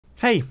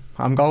Hey,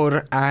 I'm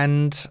Gaur,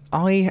 and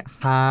I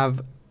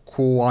have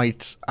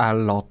quite a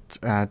lot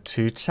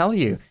to tell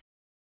you.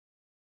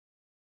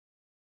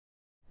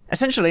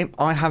 Essentially,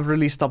 I have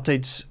released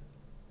updates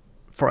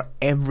for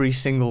every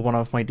single one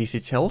of my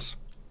DCTLs,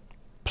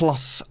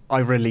 plus I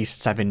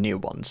released 7 new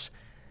ones.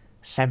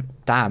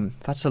 Damn,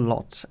 that's a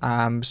lot.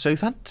 So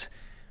that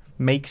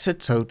makes a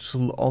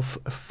total of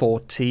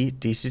 40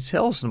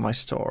 DCTLs in my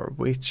store,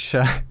 which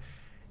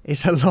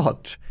is a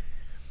lot.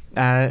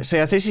 So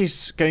yeah, this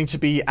is going to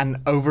be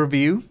an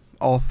overview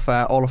of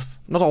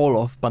not all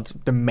of, but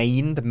the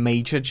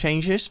major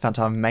changes that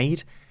I've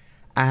made.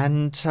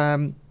 And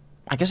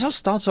I guess I'll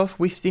start off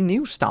with the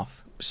new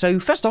stuff. So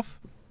first off,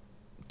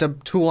 the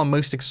tool I'm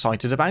most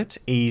excited about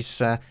is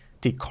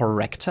the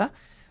Corrector,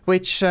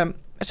 which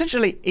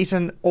essentially is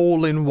an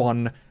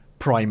all-in-one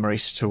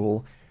primaries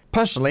tool.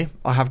 Personally,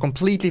 I have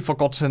completely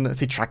forgotten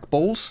the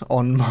trackballs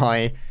on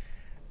my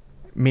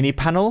mini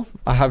panel.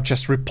 I have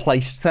just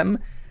replaced them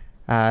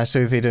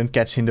so they don't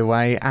get in the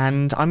way,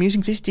 and I'm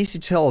using this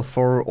DCTL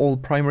for all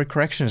primary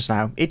corrections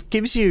now. It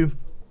gives you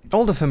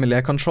all the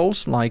familiar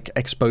controls like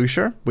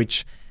exposure,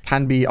 which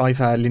can be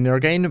either linear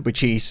gain,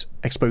 which is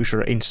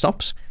exposure in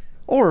stops,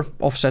 or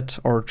offset,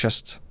 or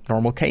just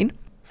normal gain.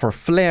 For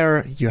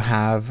flare, you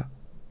have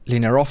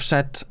linear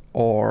offset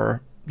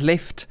or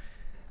lift,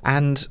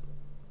 and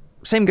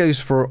same goes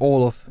for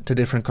all of the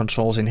different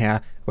controls in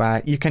here,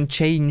 where you can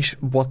change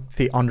what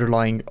the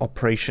underlying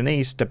operation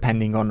is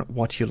depending on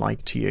what you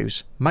like to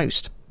use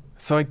most.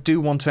 So I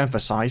do want to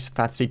emphasize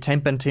that the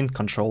temp and tint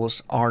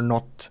controls are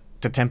not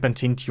the temp and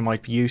tint you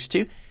might be used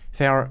to.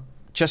 They are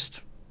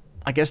just,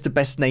 I guess, the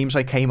best names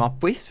I came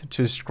up with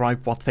to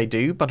describe what they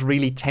do, but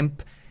really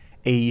temp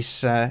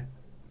is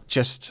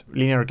just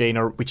linear gain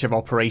or whichever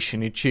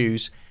operation you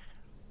choose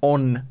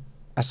on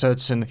a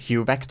certain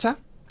hue vector,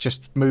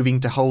 just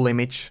moving the whole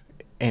image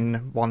in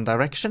one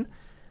direction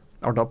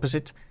or the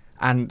opposite,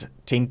 and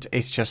tint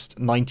is just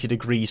 90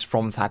 degrees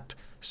from that,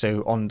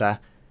 so on the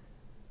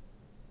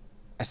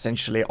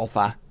essentially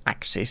other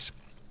axis.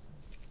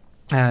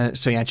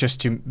 So yeah, just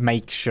to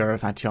make sure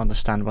that you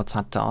understand what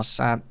that does.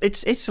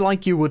 It's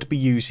like you would be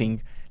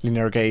using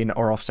linear gain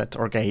or offset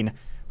or gain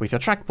with your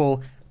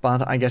trackball,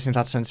 but I guess in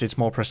that sense it's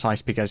more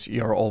precise because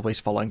you're always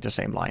following the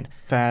same line.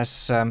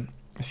 There's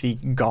the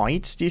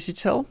guides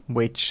DCTL,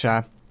 which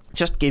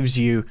just gives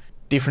you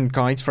different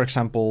guides, for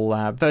example,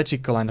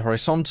 vertical and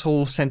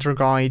horizontal center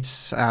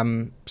guides,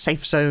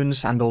 safe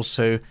zones, and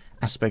also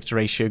aspect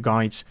ratio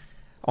guides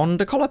on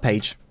the color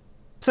page.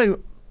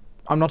 So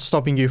I'm not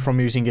stopping you from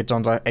using it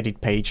on the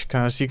edit page,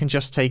 because you can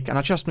just take an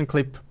adjustment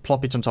clip,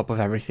 plop it on top of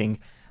everything,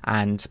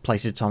 and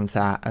place it on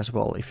there as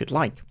well if you'd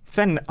like.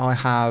 Then I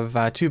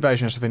have 2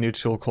 versions of a new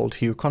tool called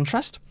Hue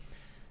Contrast.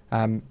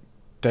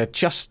 The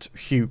just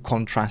Hue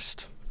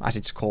Contrast, as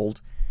it's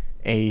called,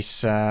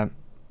 is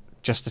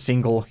just a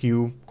single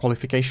hue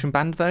qualification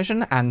band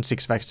version, and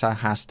 6 vector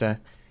has the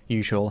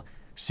usual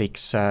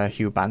 6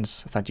 hue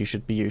bands that you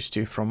should be used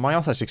to from my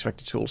other 6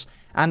 vector tools.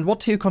 And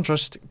what Hue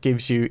Contrast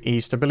gives you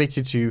is the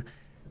ability to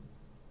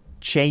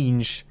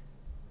change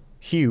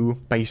hue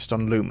based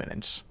on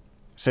luminance.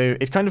 So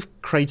it kind of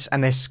creates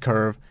an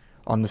S-curve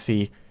on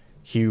the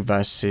hue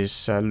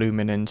versus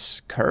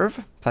luminance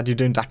curve that you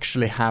don't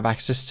actually have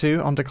access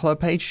to on the color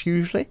page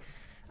usually,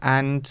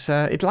 and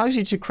it allows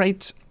you to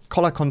create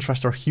color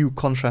contrast or hue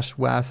contrast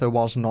where there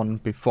was none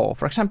before.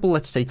 For example,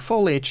 let's take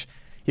foliage.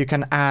 You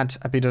can add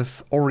a bit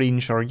of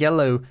orange or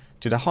yellow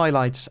to the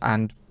highlights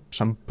and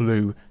some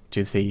blue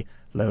to the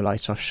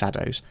lowlights or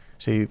shadows.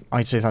 So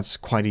I'd say that's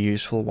quite a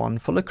useful one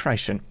for look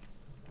creation.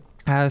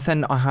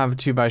 Then I have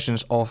 2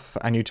 versions of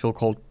a new tool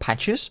called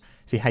Patches,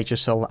 the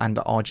HSL and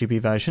the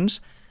RGB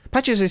versions.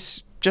 Patches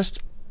is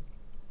just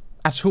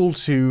a tool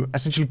to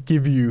essentially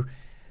give you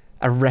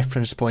a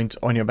reference point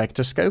on your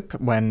vector scope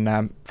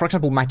when, for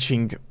example,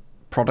 matching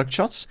product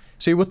shots.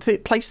 So you would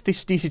place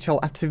this DCTL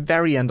at the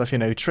very end of your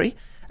node tree,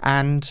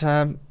 and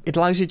it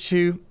allows you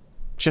to,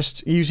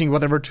 just using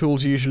whatever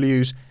tools you usually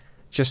use,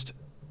 just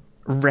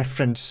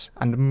reference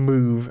and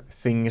move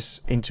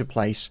things into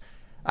place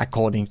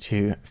according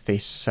to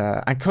this,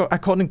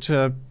 according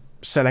to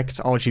select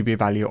RGB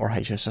value or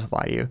HSL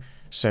value.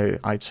 So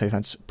I'd say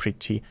that's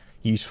pretty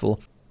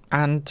useful.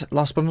 And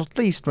last but not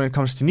least, when it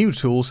comes to new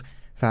tools,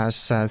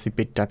 there's the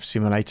bit depth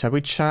simulator,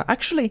 which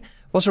actually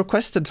was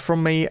requested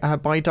from me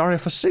by Daria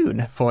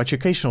Fasoon for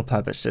educational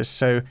purposes.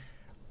 So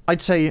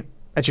I'd say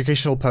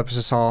educational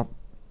purposes are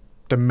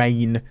the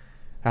main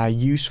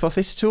use for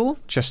this tool,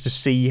 just to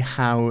see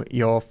how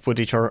your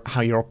footage or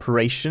how your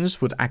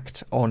operations would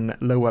act on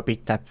lower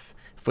bit depth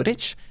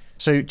footage.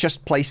 So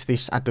just place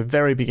this at the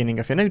very beginning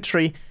of your node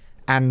tree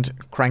and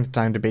crank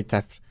down the bit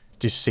depth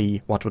to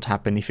see what would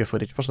happen if your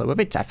footage was lower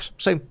bit depth.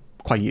 So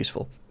quite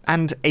useful.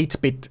 And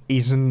 8-bit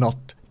is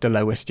not the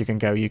lowest you can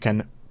go. You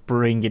can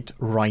bring it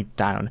right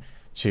down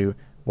to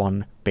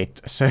 1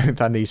 bit. So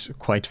that is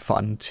quite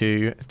fun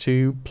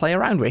to play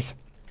around with.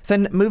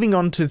 Then moving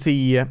on to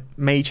the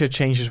major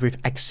changes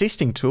with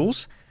existing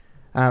tools.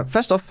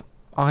 First off,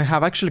 I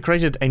have actually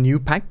created a new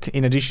pack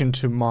in addition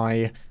to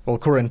my, well,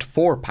 current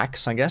 4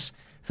 packs, I guess,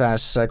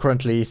 There's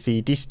currently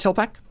the DCTL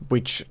pack,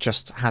 which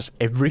just has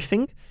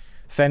everything.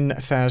 Then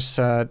there's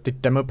the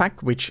demo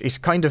pack, which is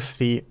kind of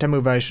the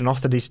demo version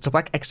of the DCTL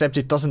pack, except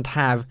it doesn't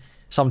have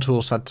some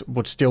tools that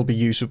would still be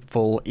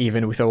useful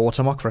even with a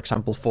watermark, for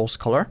example, false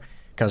color,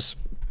 because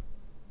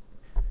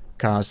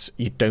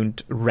you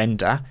don't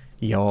render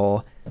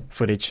your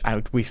footage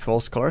out with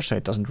false color, so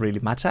it doesn't really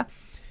matter.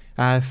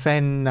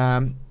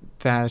 Then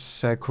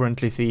there's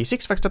currently the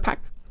 6-vector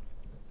pack,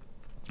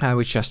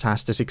 which just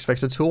has the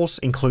 6-vector tools,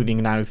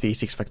 including now the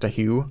 6-vector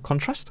Hue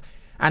Contrast.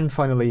 And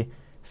finally,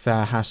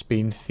 there has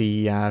been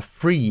the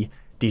free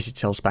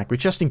DCTLs pack,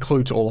 which just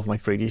includes all of my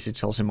free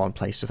DCTLs in one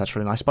place, so that's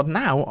really nice. But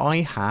now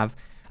I have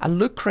a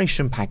look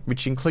creation pack,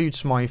 which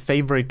includes my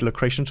favorite look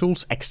creation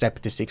tools,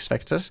 except the 6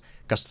 vectors,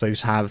 because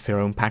those have their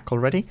own pack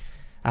already.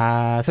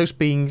 Those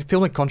being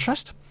Filmic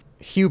Contrast,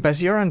 Hue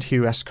Bezier and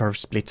Hue S-Curve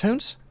Split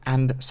Tones,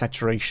 and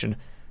Saturation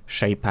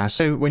Shaper.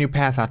 So when you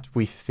pair that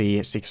with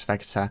the 6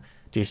 vector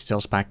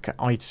DCTLs pack,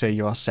 I'd say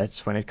you are set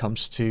when it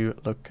comes to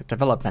look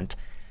development.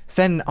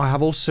 Then I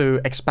have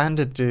also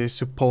expanded the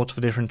support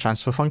for different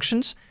transfer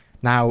functions,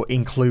 now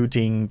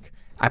including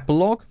Apple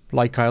Log,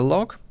 Leica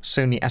Log,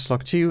 Sony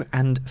S-Log2,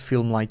 and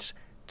Filmlight's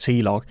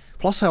T-Log.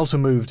 Plus I also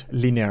moved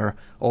linear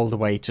all the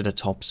way to the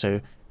top,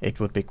 so it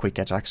would be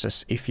quicker to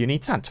access if you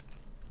need that.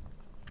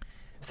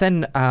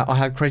 Then I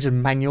have created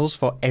manuals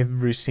for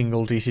every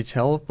single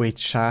DCTL,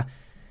 which,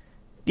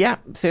 yeah,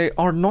 they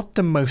are not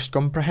the most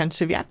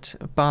comprehensive yet,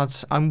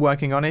 but I'm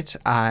working on it,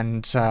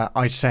 and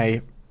I'd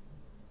say,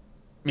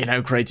 you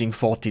know, creating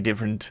 40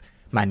 different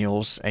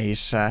manuals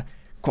is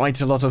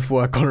quite a lot of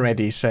work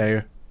already,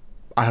 so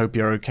I hope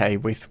you're okay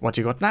with what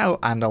you got now,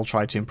 and I'll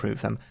try to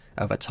improve them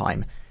over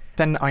time.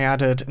 Then I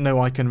added no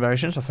icon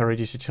versions of every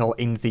DCTL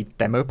in the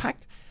demo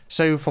pack,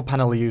 so for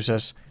panel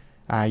users,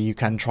 you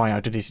can try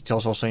out the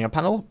DCTLs also in your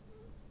panel,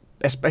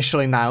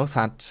 especially now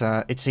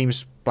that it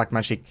seems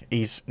Blackmagic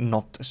is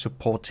not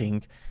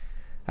supporting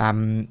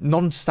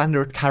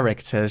non-standard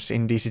characters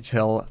in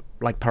DCTL,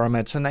 like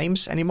parameter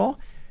names anymore.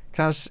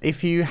 Because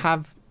if you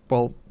have,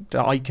 well,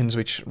 the icons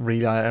which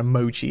really are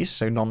emojis,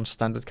 so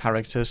non-standard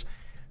characters,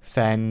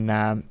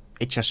 then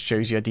it just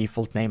shows you a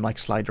default name like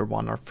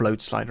slider1 or float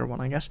slider1,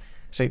 I guess.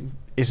 So it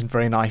isn't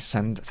very nice,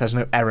 and there's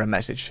no error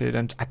message, so you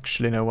don't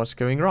actually know what's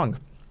going wrong.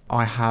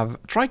 I have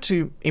tried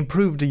to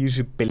improve the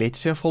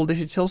usability of all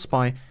DCTLs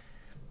by,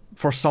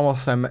 for some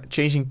of them,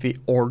 changing the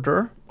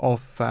order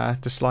of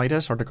the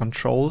sliders or the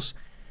controls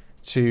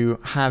to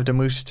have the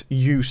most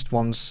used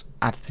ones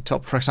at the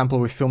top. For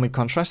example, with Filmic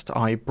Contrast,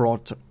 I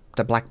brought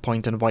the black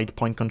point and white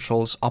point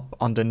controls up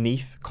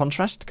underneath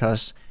Contrast,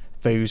 because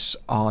those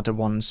are the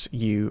ones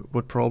you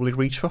would probably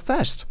reach for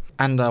first.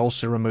 And I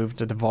also removed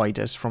the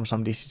dividers from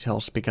some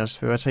DCTLs because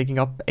they were taking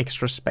up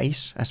extra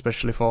space,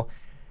 especially for,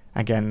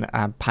 again,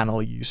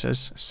 panel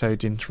users, so it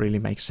didn't really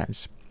make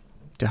sense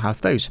to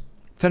have those.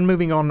 Then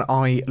moving on,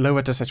 I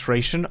lowered the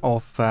saturation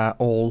of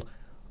all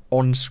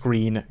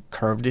on-screen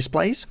curve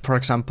displays. For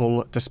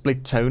example, the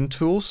split tone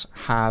tools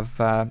have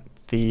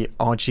the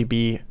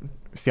RGB,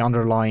 the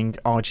underlying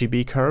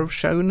RGB curve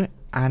shown,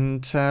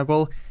 and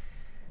well,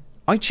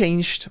 I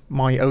changed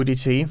my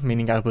ODT,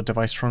 meaning output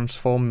device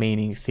transform,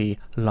 meaning the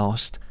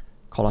last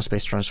color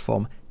space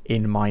transform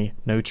in my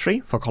node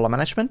tree for color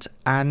management,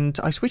 and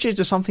I switched it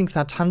to something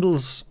that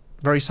handles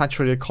very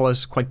saturated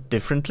colors quite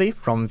differently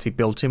from the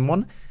built-in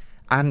one,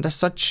 and as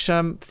such,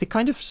 they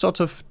kind of sort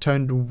of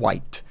turned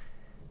white,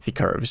 the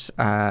curves,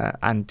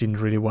 and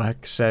didn't really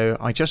work. So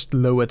I just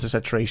lowered the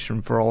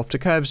saturation for all of the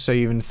curves, so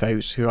even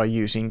those who are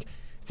using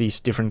these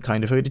different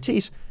kind of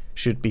ODTs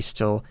should be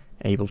still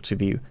able to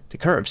view the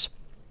curves.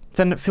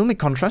 Then Filmic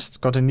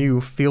Contrast got a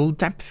new fill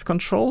depth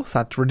control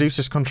that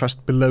reduces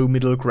contrast below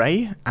middle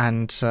gray,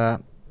 and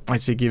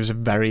I'd say gives a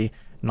very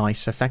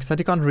nice effect that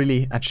you can't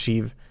really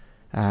achieve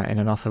in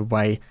another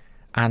way.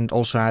 And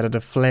also added a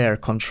flare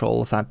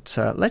control that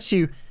lets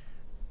you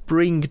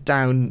bring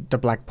down the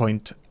black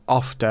point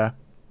after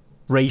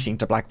raising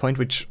the black point,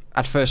 which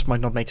at first might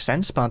not make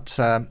sense, but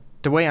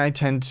the way I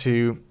tend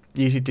to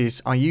use it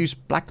is I use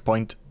black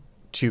point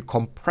to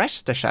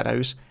compress the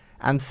shadows,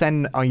 and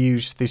then I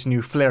use this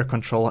new flare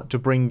control to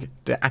bring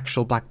the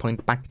actual black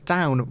point back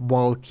down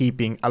while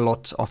keeping a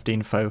lot of the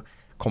info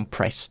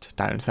compressed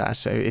down there.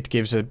 So it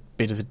gives a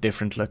bit of a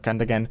different look,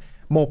 and again,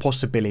 more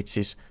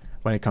possibilities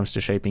when it comes to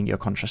shaping your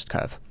contrast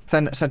curve.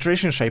 Then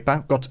Saturation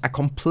Shaper got a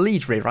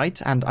complete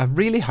rewrite, and I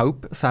really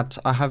hope that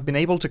I have been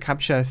able to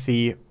capture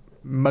the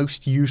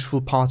most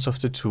useful parts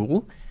of the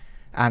tool,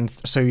 and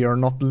so you're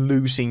not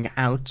losing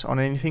out on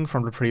anything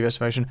from the previous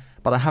version,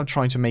 but I have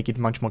tried to make it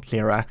much more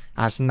clearer,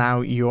 as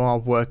now you are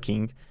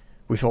working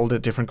with all the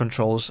different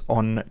controls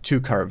on two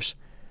curves,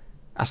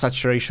 a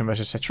saturation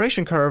versus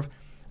saturation curve,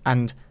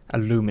 and a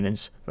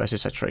luminance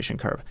versus saturation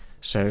curve.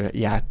 So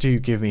yeah, do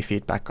give me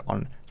feedback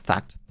on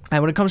that.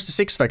 And when it comes to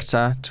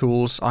 6-vector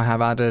tools, I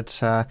have added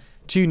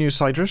 2 new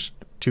sliders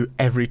to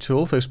every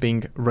tool, those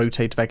being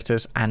Rotate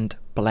Vectors and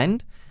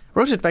Blend.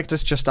 Rotate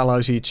Vectors just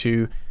allows you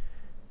to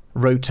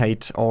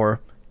rotate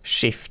or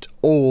shift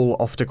all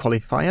of the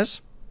qualifiers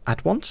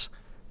at once.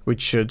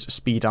 which should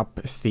speed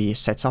up the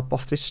setup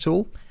of this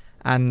tool.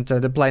 And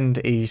the blend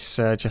is,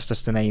 just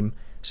as the name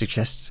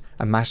suggests,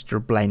 a master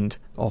blend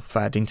of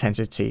the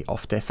intensity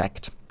of the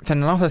effect.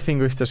 Then another thing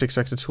with the 6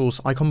 vector tools,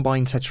 I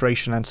combine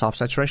saturation and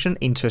subsaturation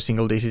into a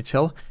single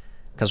DCTL,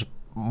 because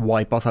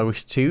why bother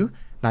with 2?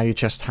 Now you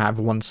just have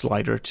one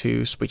slider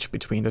to switch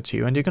between the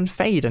 2, and you can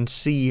fade and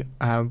see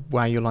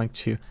where you like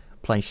to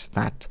place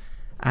that.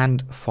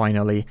 And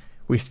finally,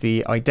 with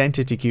the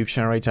identity cube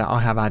generator, I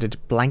have added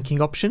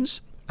blanking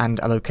options and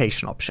a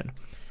location option.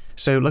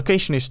 So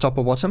location is top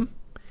or bottom,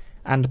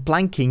 and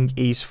blanking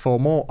is for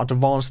more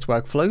advanced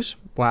workflows,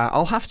 where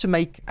I'll have to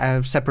make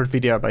a separate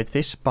video about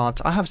this,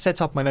 but I have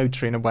set up my node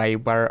tree in a way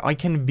where I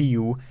can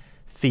view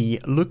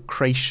the look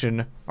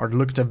creation or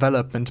look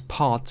development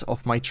part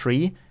of my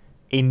tree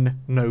in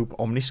Node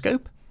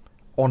Omniscope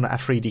on a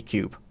 3D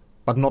cube,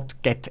 but not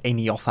get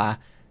any other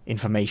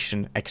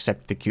information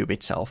except the cube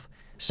itself.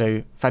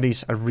 So that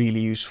is a really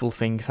useful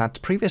thing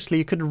that previously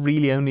you could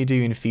really only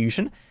do in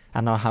Fusion,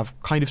 and I have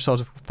kind of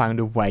sort of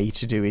found a way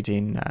to do it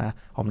in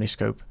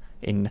Omniscope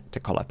in the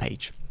color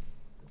page.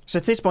 So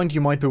at this point you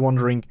might be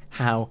wondering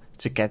how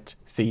to get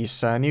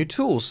these new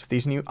tools,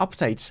 these new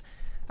updates.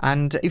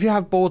 And if you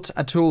have bought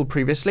a tool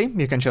previously,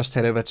 you can just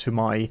head over to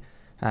my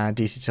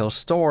DCTL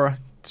store,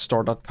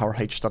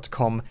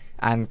 store.coverh.com,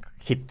 and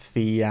hit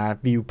the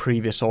view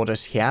previous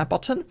orders here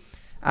button.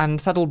 And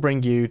that'll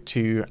bring you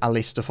to a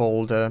list of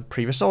all the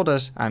previous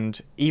orders. And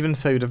even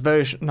though the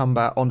version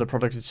number on the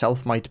product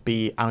itself might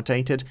be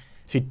outdated,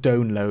 the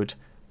download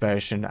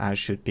version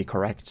should be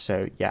correct.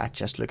 So yeah,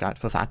 just look out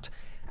for that.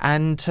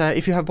 And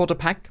if you have bought a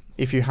pack,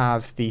 if you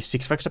have the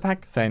 6 vector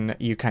pack, then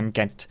you can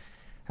get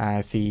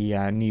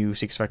the new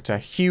 6 vector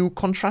Hue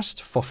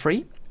Contrast for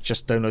free.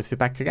 Just download the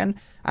pack again.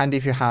 And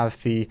if you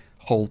have the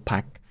whole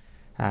pack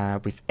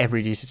with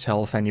every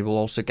DCTL, then you will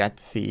also get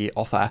the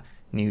other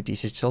new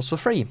DCTLs for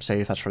free.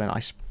 So that's really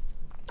nice.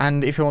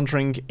 And if you're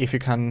wondering if you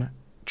can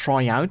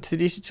try out the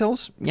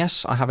DCTLs,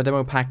 yes, I have a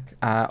demo pack.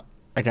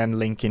 Again,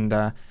 link in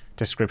the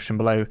description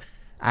below.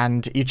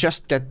 And you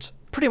just get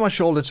pretty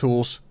much all the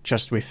tools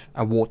just with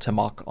a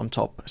watermark on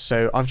top.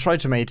 So I've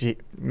tried to make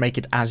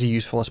it as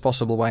useful as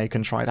possible, where you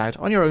can try it out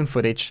on your own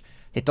footage.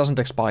 It doesn't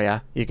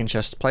expire. You can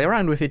just play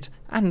around with it.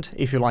 And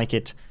if you like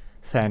it,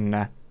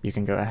 then you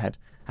can go ahead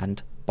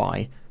and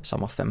buy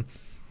some of them.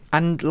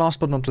 And last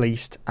but not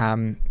least,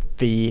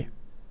 the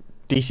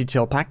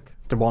DCTL pack,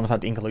 the one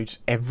that includes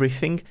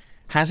everything,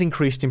 has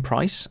increased in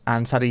price.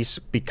 And that is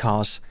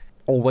because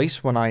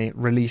always when I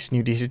release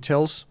new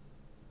DCTLs,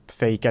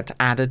 they get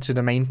added to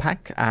the main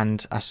pack,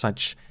 and as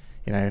such,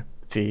 you know,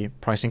 the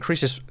price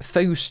increases.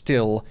 Though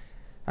still,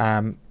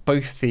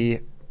 both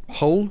the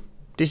whole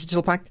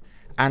DCTL pack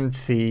and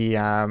the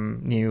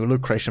new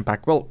look creation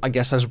pack, well, I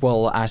guess as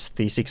well as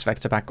the 6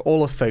 vector pack,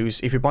 all of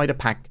those, if you buy the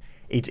pack,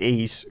 it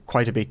is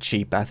quite a bit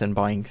cheaper than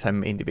buying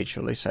them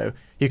individually. So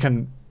you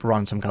can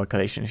run some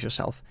calculations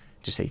yourself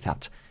to see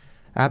that.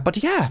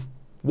 But yeah,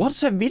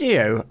 what's a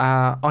video?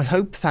 I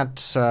hope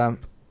that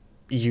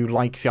you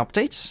like the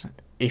updates.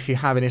 If you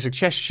have any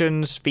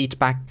suggestions,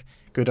 feedback,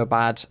 good or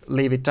bad,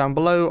 leave it down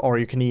below, or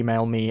you can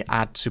email me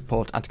at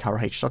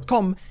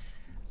support@coverh.com.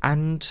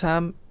 And,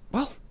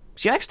 well,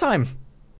 see you next time.